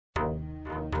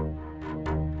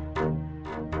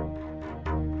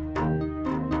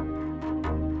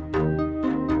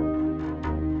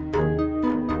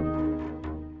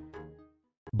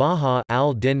Bahā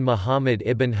al-Dīn Muḥammad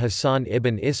ibn Ḥasan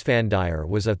ibn Isfandiyār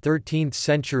was a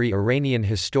 13th-century Iranian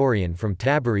historian from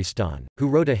Tabaristan, who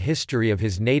wrote a history of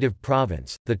his native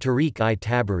province, the Tarikh-i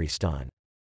Tabaristan.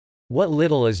 What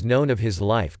little is known of his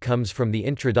life comes from the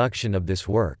introduction of this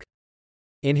work.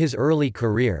 In his early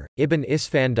career, Ibn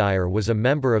Isfandiyar was a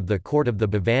member of the court of the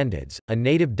Bavandids, a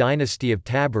native dynasty of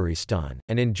Tabaristan,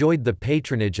 and enjoyed the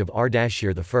patronage of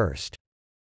Ardashir I.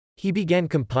 He began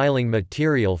compiling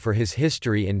material for his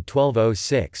history in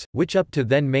 1206, which up to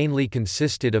then mainly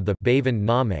consisted of the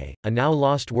Bavand-nameh, a now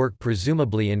lost work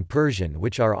presumably in Persian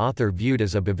which our author viewed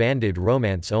as a Bavandid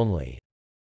romance only.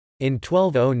 In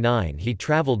 1209 he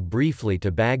travelled briefly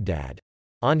to Baghdad.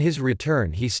 On his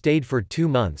return he stayed for 2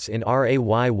 months in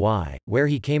Rayy, where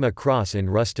he came across in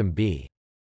Rustam b.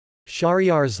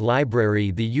 Shahriyar's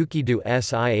library the Uqidu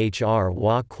sihr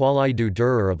wa-qala'idu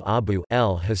durar of Abu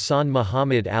l-Hasan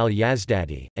Muhammad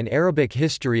al-Yazdadi, an Arabic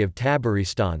history of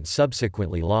Tabaristan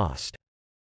subsequently lost.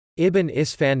 Ibn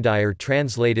Isfandiyar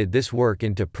translated this work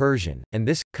into Persian, and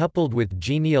this, coupled with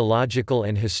genealogical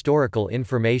and historical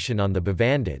information on the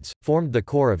Bavandids, formed the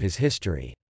core of his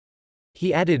history.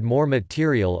 He added more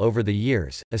material over the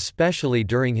years, especially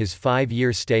during his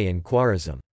 5-year stay in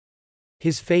Khwarazm.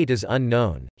 His fate is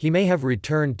unknown. He may have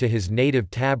returned to his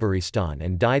native Tabaristan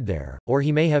and died there, or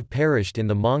he may have perished in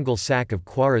the Mongol sack of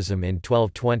Khwarazm in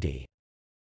 1220.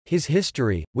 His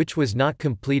history, which was not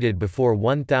completed before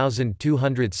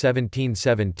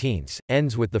 1217,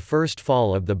 ends with the first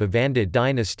fall of the Bavandid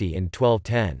dynasty in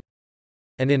 1210.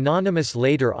 An anonymous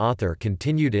later author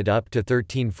continued it up to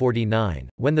 1349,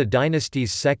 when the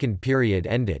dynasty's second period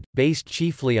ended, based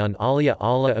chiefly on Awliya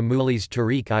Amuli's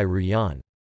Tarikh-i Rayy.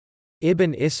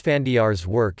 Ibn Isfandiyar's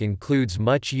work includes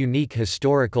much unique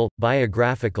historical,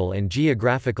 biographical and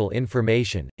geographical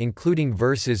information, including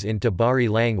verses in Tabari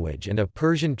language and a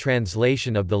Persian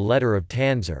translation of the Letter of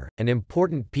Tansar, an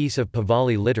important piece of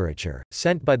Pahlavi literature,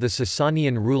 sent by the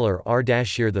Sasanian ruler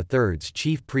Ardashir III's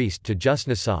chief priest to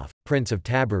Jusnasaf, Prince of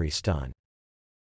Tabaristan.